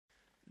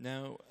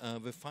Now,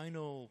 the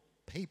final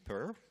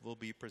paper will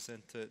be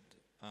presented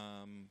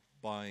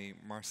by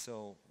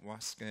Marcell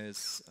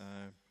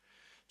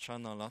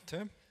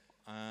Vazquez-Chanlatte,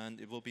 and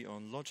it will be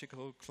on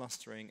logical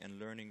clustering and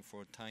learning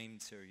for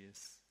time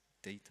series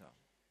data.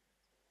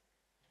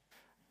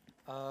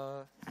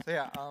 Marcell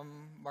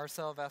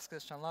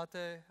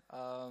Vazquez-Chanlatte.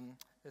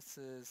 This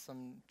is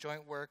some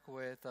joint work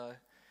with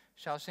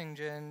Xiaoxing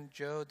Jin,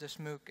 Joe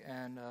Deshmukh,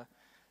 and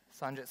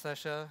Sanjit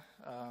Sesha.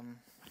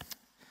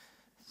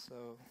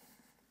 So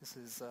this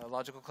is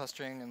logical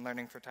clustering and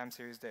learning for time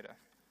series data.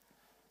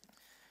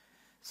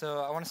 So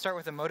I want to start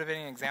with a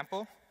motivating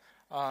example.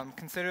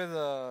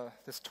 Consider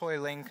this toy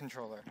lane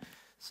controller.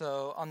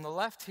 So on the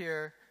left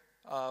here,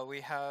 we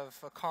have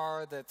a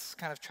car that's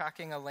kind of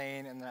tracking a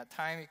lane, and at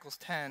time equals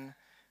 10,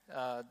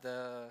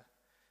 the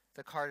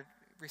car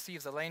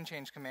receives a lane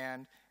change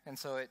command, and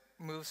so it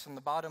moves from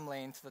the bottom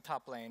lane to the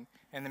top lane,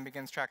 and then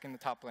begins tracking the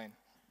top lane.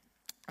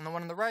 On the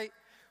one on the right,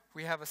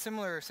 we have a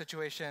similar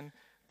situation,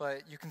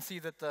 but you can see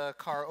that the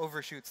car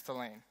overshoots the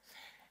lane.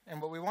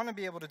 And what we want to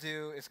be able to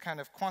do is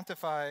kind of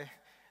quantify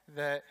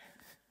that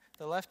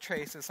the left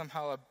trace is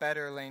somehow a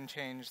better lane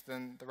change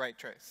than the right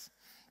trace.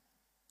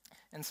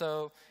 And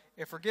so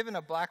if we're given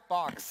a black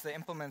box that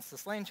implements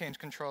this lane change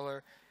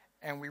controller,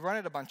 and we run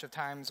it a bunch of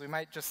times, we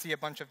might just see a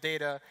bunch of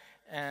data,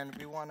 and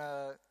we want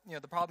to,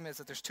 the problem is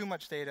that there's too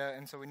much data,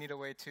 and so we need a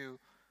way to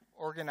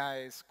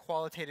organize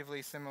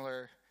qualitatively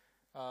similar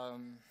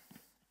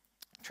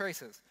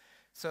traces.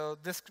 So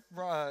this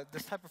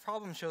type of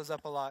problem shows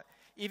up a lot,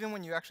 even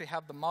when you actually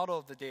have the model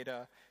of the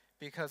data,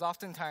 because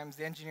oftentimes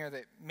the engineer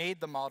that made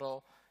the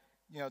model,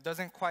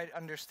 doesn't quite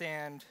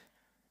understand,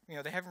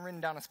 they haven't written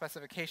down a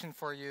specification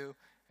for you,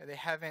 they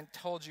haven't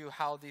told you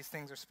how these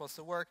things are supposed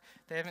to work,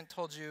 they haven't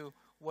told you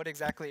what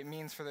exactly it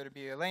means for there to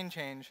be a lane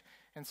change,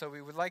 and so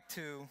we would like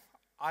to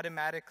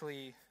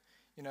automatically,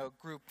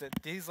 group that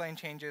these lane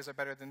changes are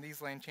better than these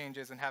lane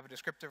changes and have a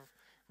descriptive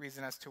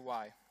reason as to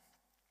why.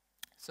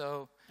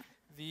 So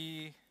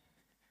the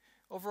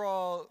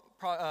overall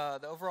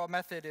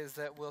method is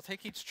that we'll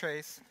take each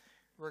trace,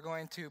 we're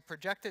going to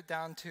project it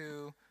down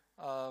to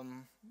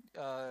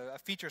a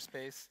feature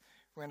space,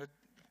 we're going to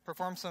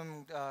perform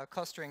some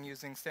clustering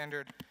using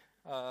standard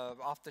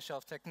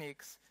off-the-shelf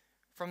techniques.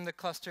 From the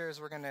clusters,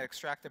 we're going to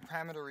extract a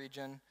parameter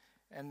region,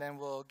 and then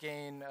we'll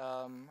gain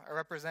a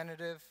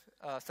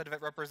set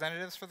of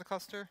representatives for the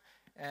cluster,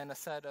 and a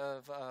set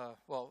of, a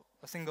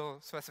single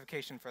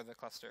specification for the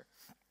cluster.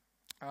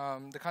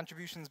 The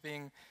contributions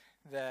being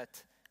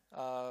that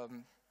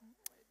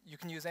you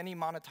can use any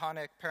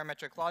monotonic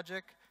parametric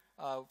logic.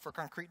 For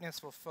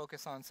concreteness, we'll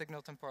focus on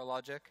signal temporal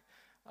logic.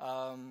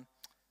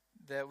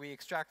 That we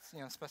extract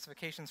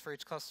specifications for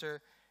each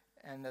cluster,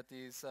 and that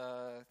these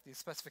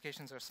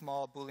specifications are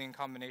small Boolean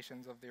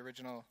combinations of the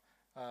original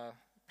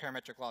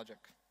parametric logic.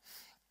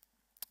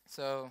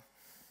 So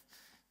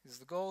these are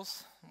the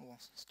goals. We'll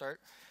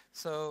start.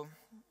 So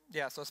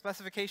so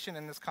specification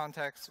in this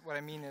context, what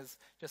I mean is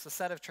just a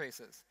set of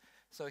traces.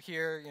 So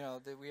here,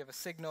 we have a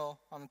signal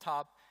on the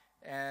top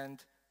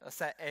and a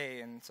set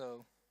A, and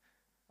so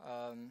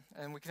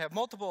and we can have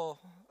multiple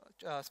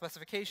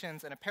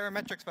specifications, and a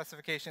parametric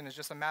specification is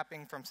just a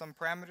mapping from some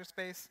parameter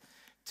space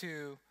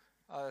to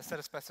a set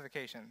of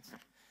specifications.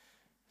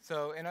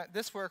 So in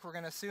this work, we're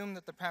going to assume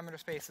that the parameter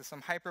space is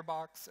some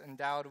hyperbox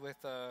endowed with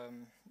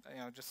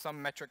just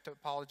some metric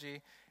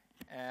topology,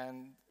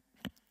 and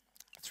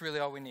that's really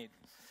all we need.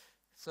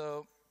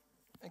 So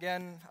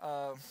again,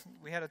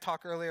 we had a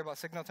talk earlier about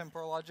signal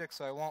temporal logic,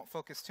 so I won't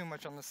focus too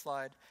much on this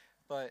slide,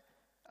 but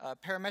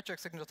parametric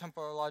signal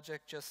temporal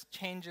logic just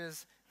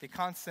changes the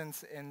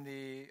constants in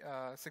the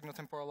signal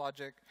temporal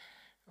logic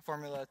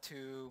formula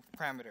to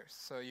parameters.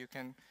 So you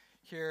can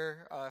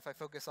here, if I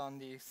focus on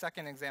the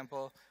second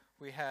example,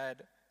 we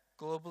had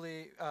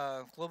globally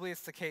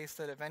it's the case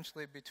that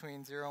eventually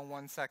between 0 and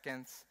 1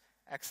 seconds,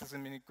 x is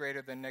going to be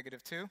greater than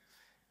 -2.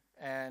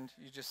 And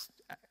you just,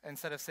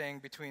 instead of saying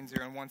between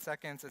 0 and 1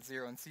 seconds, it's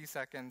 0 and c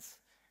seconds,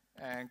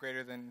 and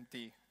greater than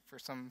d for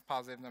some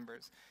positive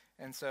numbers.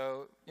 And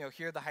so,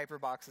 here the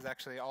hyperbox is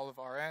actually all of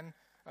Rn,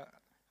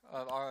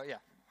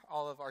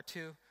 all of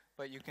R2,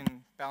 but you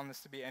can bound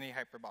this to be any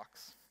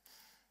hyperbox.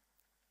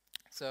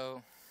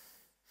 So,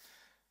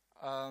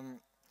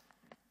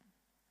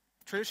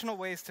 traditional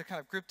ways to kind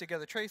of group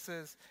together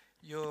traces,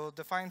 you'll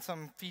define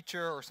some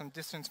feature or some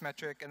distance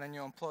metric, and then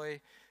you'll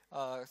employ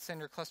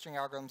standard clustering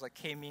algorithms like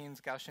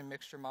k-means, Gaussian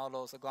mixture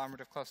models,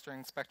 agglomerative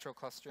clustering, spectral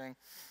clustering.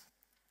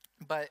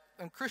 But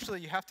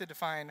crucially, you have to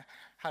define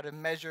how to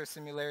measure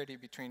similarity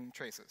between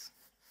traces.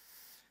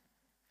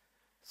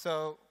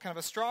 So kind of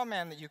a straw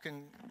man that you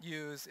can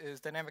use is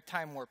dynamic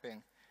time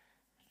warping,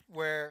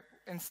 where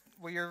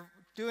what you're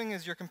doing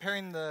is you're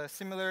comparing the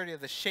similarity of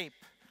the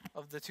shape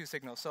of the two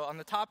signals. So on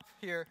the top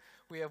here,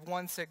 we have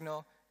one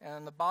signal, and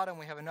on the bottom,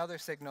 we have another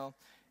signal.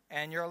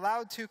 And you're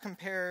allowed to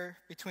compare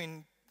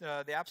between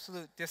the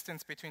absolute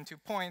distance between 2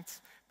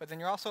 points, but then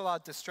you're also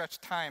allowed to stretch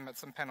time at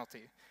some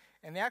penalty.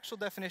 And the actual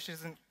definition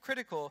isn't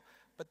critical,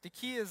 but the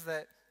key is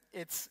that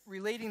it's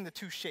relating the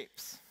two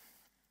shapes.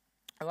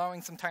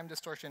 allowing some time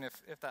distortion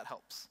if that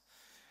helps.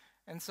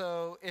 And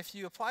so if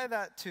you apply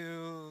that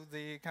to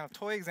the kind of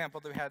toy example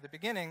that we had at the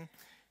beginning,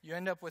 you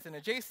end up with an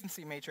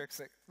adjacency matrix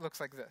that looks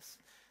like this.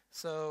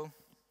 So,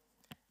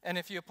 and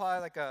if you apply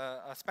like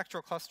a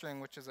spectral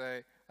clustering, which is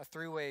a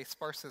three-way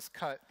sparsest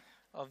cut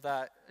of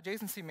that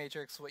adjacency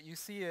matrix, what you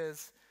see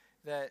is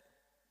that,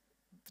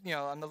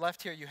 on the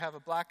left here, you have a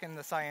black and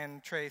the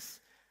cyan trace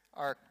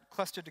are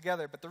clustered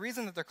together, but the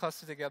reason that they're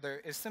clustered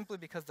together is simply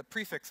because the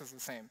prefix is the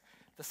same.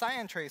 The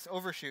cyan trace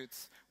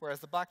overshoots, whereas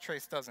the black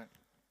trace doesn't.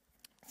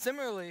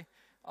 Similarly,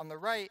 on the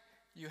right,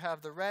 you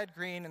have the red,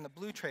 green, and the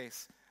blue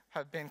trace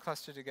have been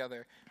clustered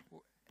together.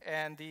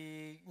 And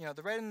the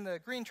red and the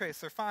green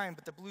trace are fine,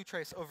 but the blue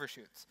trace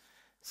overshoots.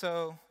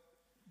 So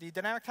the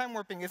dynamic time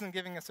warping isn't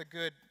giving us a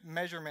good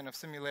measurement of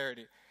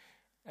similarity.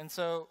 And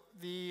so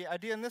the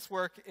idea in this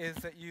work is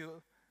that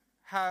you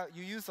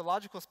use the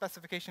logical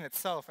specification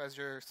itself as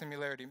your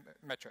similarity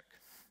metric.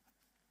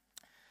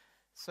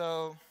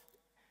 So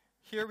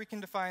here we can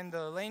define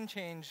the lane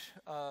change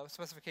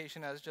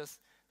specification as just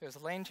there's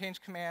a lane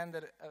change command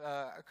that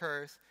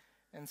occurs.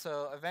 And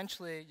so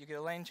eventually you get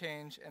a lane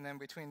change, and then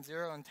between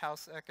 0 and tau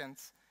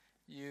seconds,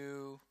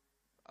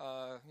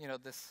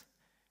 this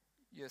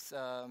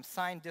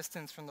sign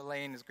distance from the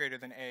lane is greater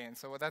than a. And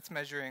so what that's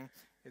measuring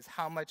is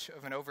how much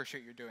of an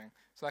overshoot you're doing.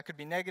 So that could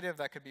be negative,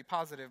 that could be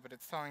positive, but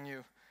it's telling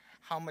you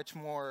how much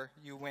more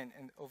you went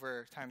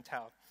over time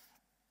tau.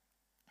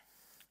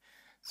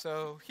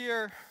 So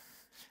here,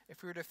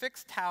 if we were to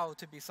fix tau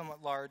to be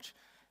somewhat large,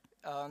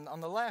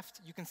 on the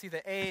left, you can see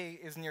that a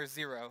is near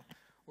 0,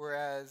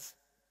 whereas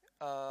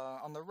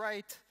on the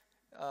right,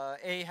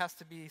 a has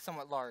to be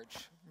somewhat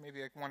large,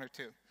 maybe like 1 or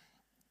 2.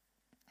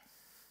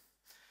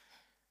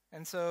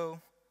 And so,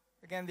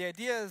 again, the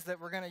idea is that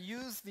we're going to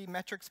use the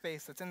metric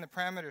space that's in the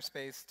parameter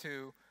space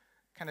to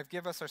kind of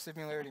give us our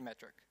similarity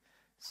metric.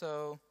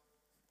 So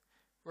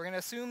we're going to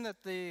assume that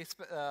the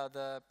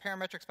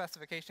parametric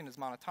specification is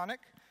monotonic,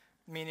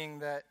 meaning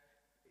that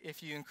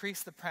if you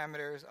increase the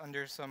parameters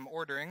under some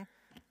ordering,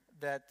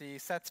 that the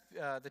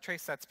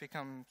trace sets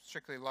become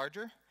strictly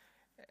larger.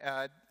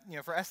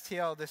 For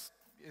STL, this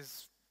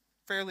is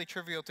fairly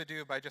trivial to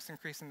do by just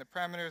increasing the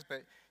parameters,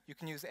 but you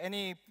can use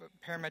any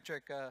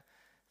parametric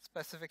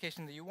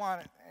specification that you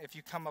want if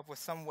you come up with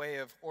some way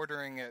of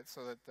ordering it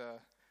so that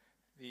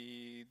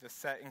the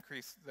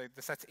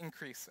sets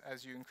increase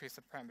as you increase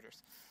the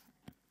parameters.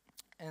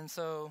 And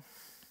so,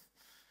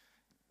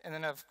 and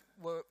then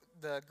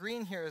the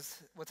green here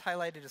is what's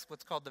highlighted is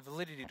what's called the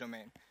validity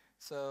domain.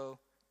 So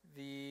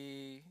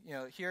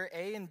here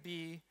A and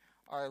B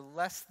are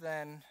less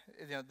than,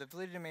 the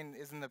validity domain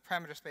is in the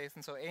parameter space,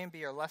 and so A and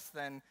B are less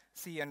than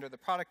C under the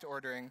product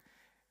ordering,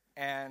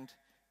 and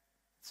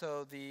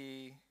so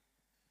the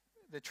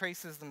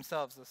traces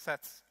themselves, the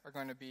sets, are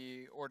going to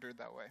be ordered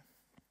that way.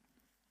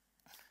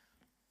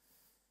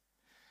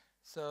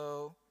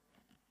 So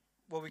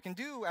what we can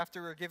do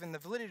after we're given the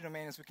validity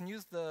domain is we can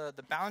use the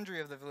boundary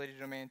of the validity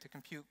domain to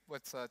compute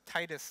what's a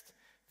tightest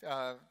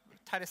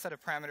set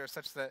of parameters,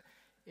 such that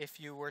if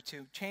you were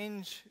to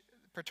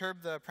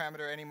perturb the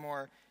parameter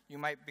anymore, you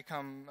might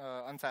become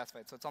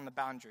unsatisfied. So it's on the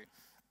boundary.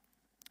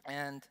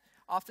 And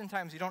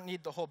oftentimes you don't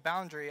need the whole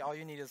boundary. All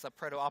you need is a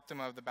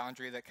proto-optima of the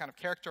boundary that kind of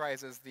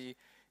characterizes the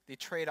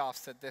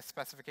trade-offs that this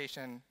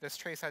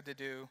trace had to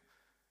do.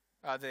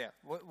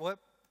 What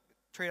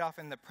trade-off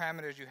in the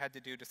parameters you had to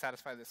do to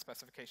satisfy this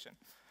specification.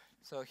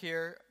 So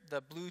here,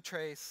 the blue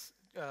trace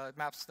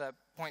maps to that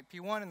point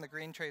P1, and the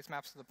green trace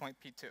maps to the point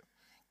P2.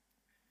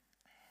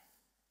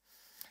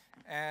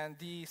 And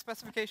the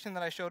specification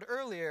that I showed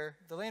earlier,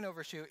 the lane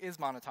overshoot, is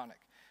monotonic.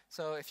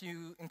 So if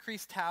you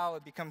increase tau,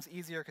 it becomes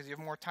easier because you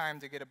have more time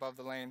to get above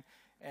the lane.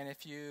 And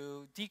if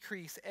you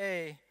decrease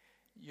A,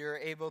 you're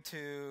able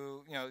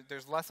to,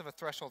 there's less of a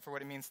threshold for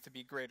what it means to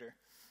be greater.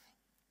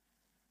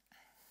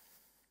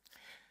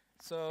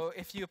 So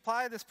if you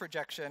apply this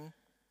projection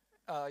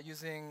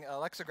using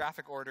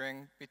lexicographic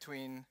ordering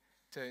to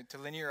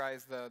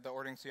linearize the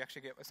ordering so you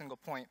actually get a single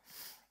point,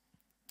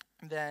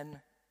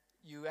 then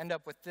you end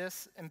up with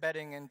this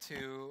embedding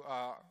into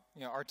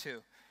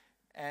R2.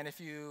 And if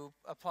you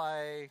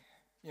apply,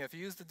 if you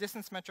use the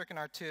distance metric in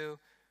R2,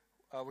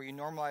 where you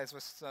normalize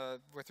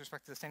with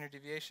respect to the standard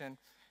deviation,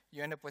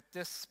 you end up with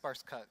this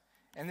sparse cut.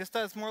 And this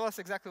does more or less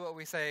exactly what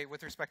we say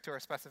with respect to our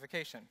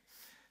specification.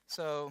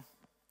 So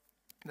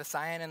the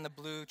cyan and the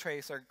blue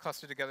trace are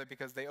clustered together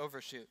because they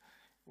overshoot,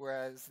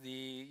 whereas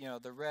the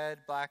red,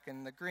 black,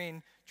 and the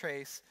green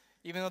trace,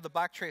 even though the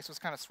black trace was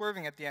kind of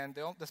swerving at the end,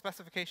 the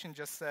specification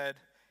just said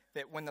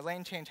that when the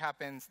lane change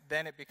happens,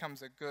 then it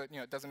becomes a good,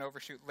 it doesn't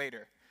overshoot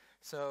later.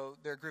 So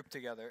they're grouped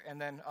together.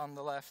 And then on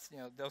the left,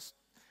 those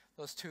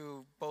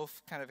two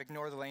both kind of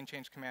ignore the lane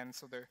change command,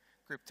 so they're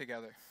grouped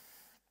together.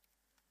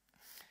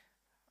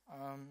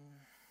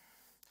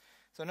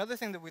 So another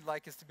thing that we'd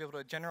like is to be able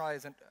to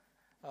generalize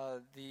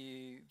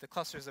the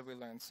clusters that we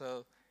learned.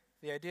 So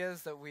the idea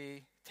is that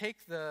we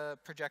take the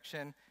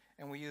projection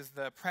and we use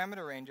the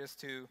parameter ranges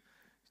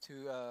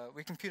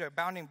we compute a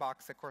bounding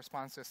box that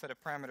corresponds to a set of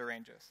parameter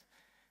ranges.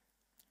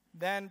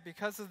 Then,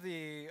 because of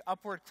the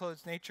upward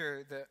closed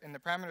nature in the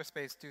parameter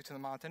space due to the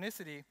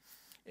monotonicity,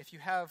 if you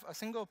have a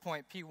single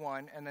point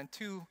P1 and then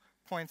 2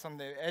 points on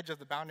the edge of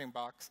the bounding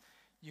box,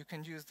 you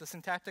can use the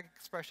syntactic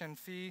expression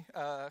phi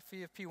of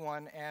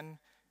P1 and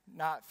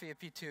not phi of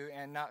P2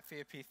 and not phi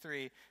of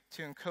P3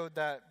 to encode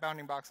that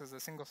bounding box as a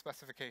single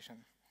specification.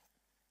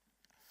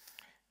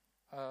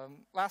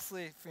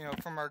 Lastly,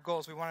 from our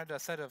goals, we wanted a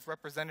set of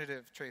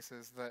representative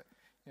traces that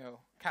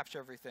capture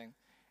everything.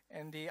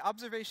 And the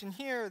observation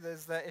here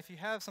is that if you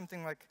have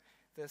something like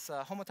this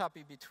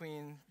homotopy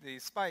between the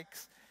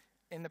spikes,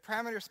 in the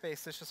parameter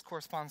space, this just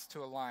corresponds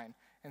to a line.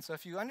 And so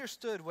if you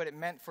understood what it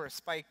meant for a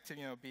spike to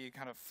be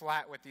kind of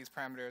flat with these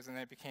parameters and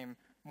then it became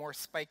more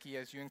spiky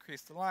as you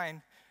increase the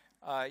line,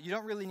 you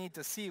don't really need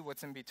to see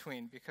what's in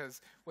between, because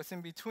what's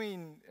in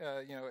between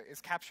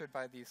is captured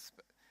by these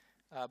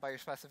by your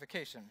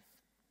specification.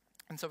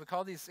 And so we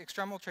call these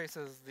extremal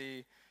traces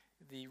the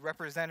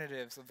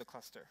representatives of the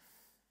cluster.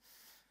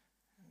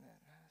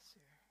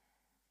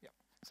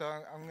 So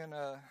I'm going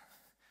to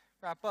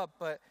wrap up,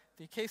 but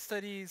the case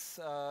studies,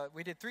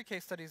 we did 3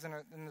 case studies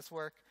in this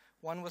work.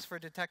 One was for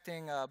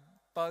detecting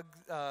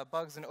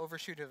bugs and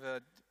overshoot of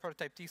a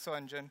prototype diesel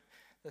engine.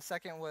 The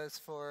second was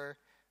for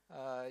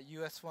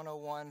US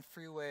 101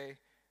 freeway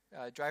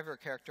driver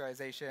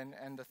characterization.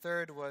 And the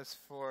third was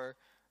for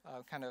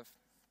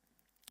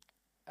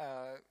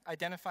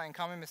identifying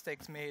common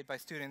mistakes made by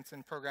students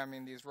in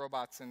programming these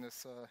robots in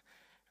this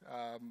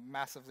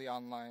massively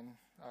online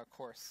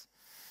course.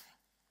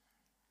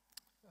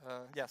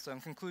 So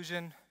in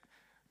conclusion,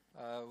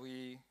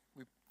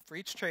 for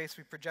each trace,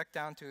 we project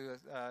down to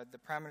the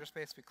parameter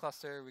space, we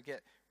cluster, we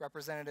get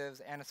representatives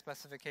and a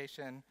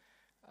specification.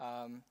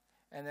 And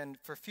then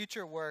for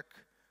future work,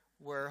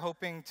 we're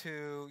hoping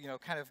to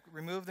kind of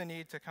remove the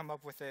need to come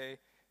up with a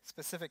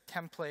specific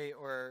template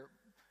or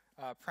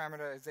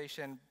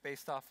parameterization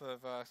based off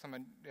of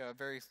some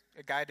very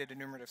guided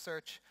enumerative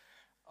search.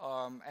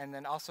 And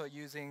then also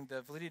using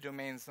the validity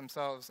domains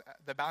themselves,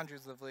 the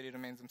boundaries of the validity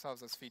domains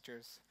themselves as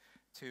features,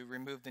 to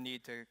remove the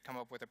need to come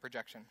up with a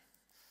projection.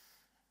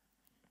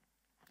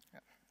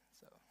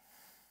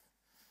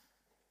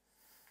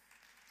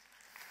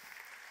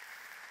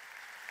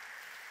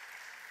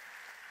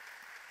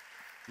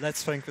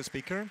 Let's thank the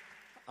speaker.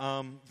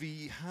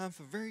 We have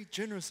a very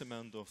generous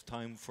amount of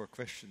time for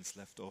questions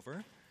left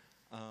over.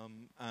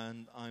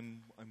 And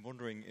I'm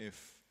wondering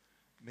if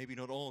maybe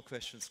not all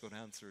questions got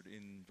answered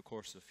in the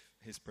course of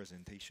his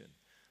presentation.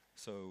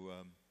 So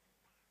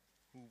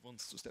who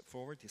wants to step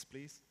forward? Yes,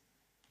 please.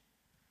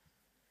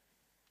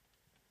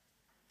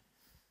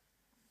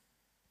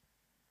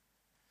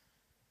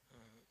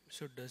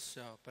 So does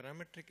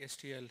parametric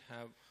STL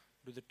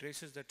do the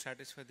traces that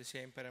satisfy the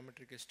same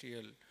parametric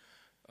STL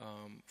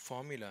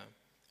formula,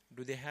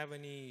 do they have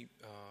any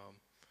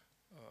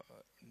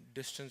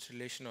distance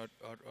relation, or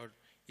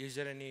is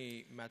there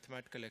any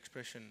mathematical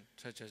expression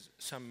such as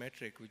some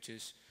metric which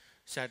is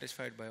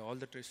satisfied by all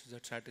the traces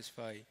that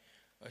satisfy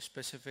a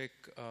specific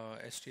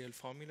STL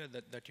formula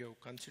that you have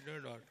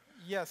considered? Or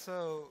yeah,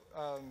 so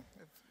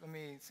let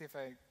me see if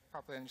I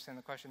properly understand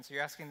the question. So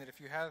you're asking that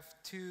if you have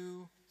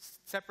 2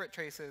 separate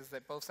traces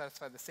that both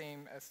satisfy the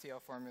same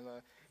STL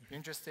formula, you're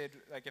interested,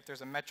 like if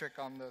there's a metric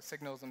on the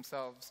signals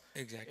themselves,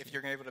 exactly, if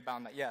you're able to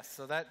bound that. Yes,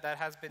 so that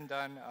has been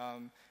done.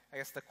 I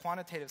guess the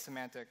quantitative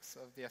semantics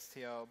of the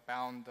STL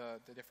bound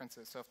the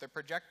differences. So if they're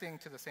projecting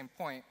to the same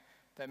point,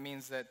 that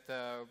means that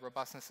the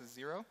robustness is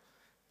 0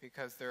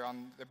 because they're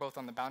both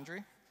on the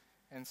boundary,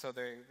 and so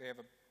they have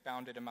a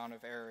bounded amount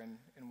of error in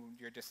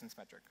your distance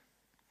metric.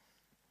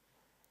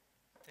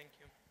 Thank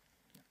you.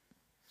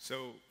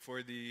 So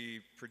for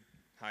the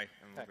hi,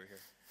 I'm over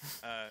here.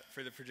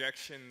 For the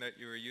projection that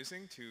you were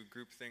using to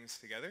group things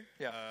together,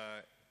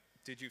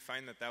 did you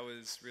find that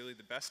was really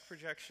the best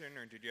projection,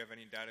 or did you have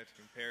any data to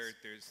compare?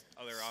 There's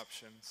other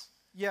options.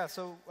 Yeah,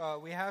 so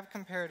we have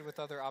compared with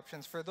other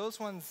options. For those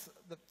ones,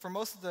 for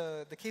most of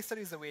the case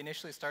studies that we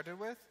initially started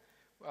with,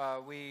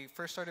 we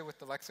first started with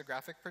the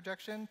lexicographic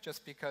projection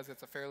just because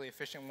it's a fairly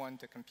efficient one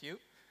to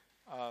compute.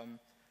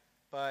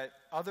 But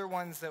other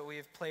ones that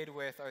we've played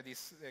with are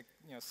these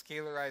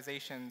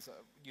scalarizations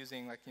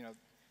using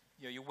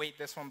you weight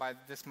this one by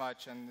this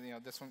much and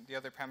the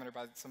other parameter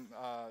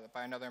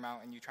by another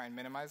amount, and you try and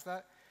minimize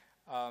that.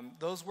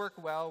 Those work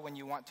well when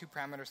you want 2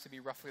 parameters to be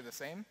roughly the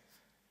same.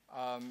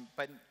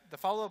 But the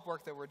follow-up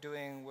work that we're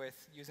doing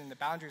with using the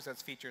boundaries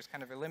as features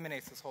kind of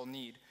eliminates this whole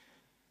need.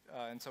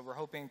 And so we're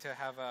hoping to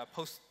have a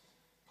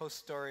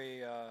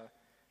post-story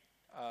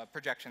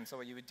projection. So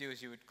what you would do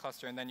is you would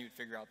cluster and then you would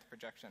figure out the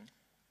projection.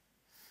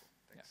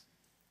 Thanks.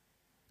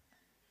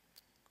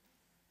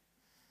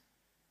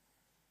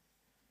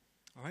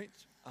 All right.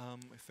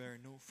 If there are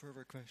no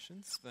further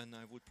questions, then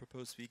I would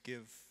propose we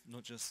give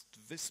not just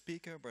this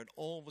speaker, but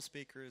all the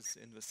speakers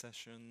in the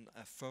session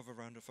a further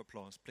round of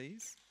applause,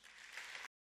 please.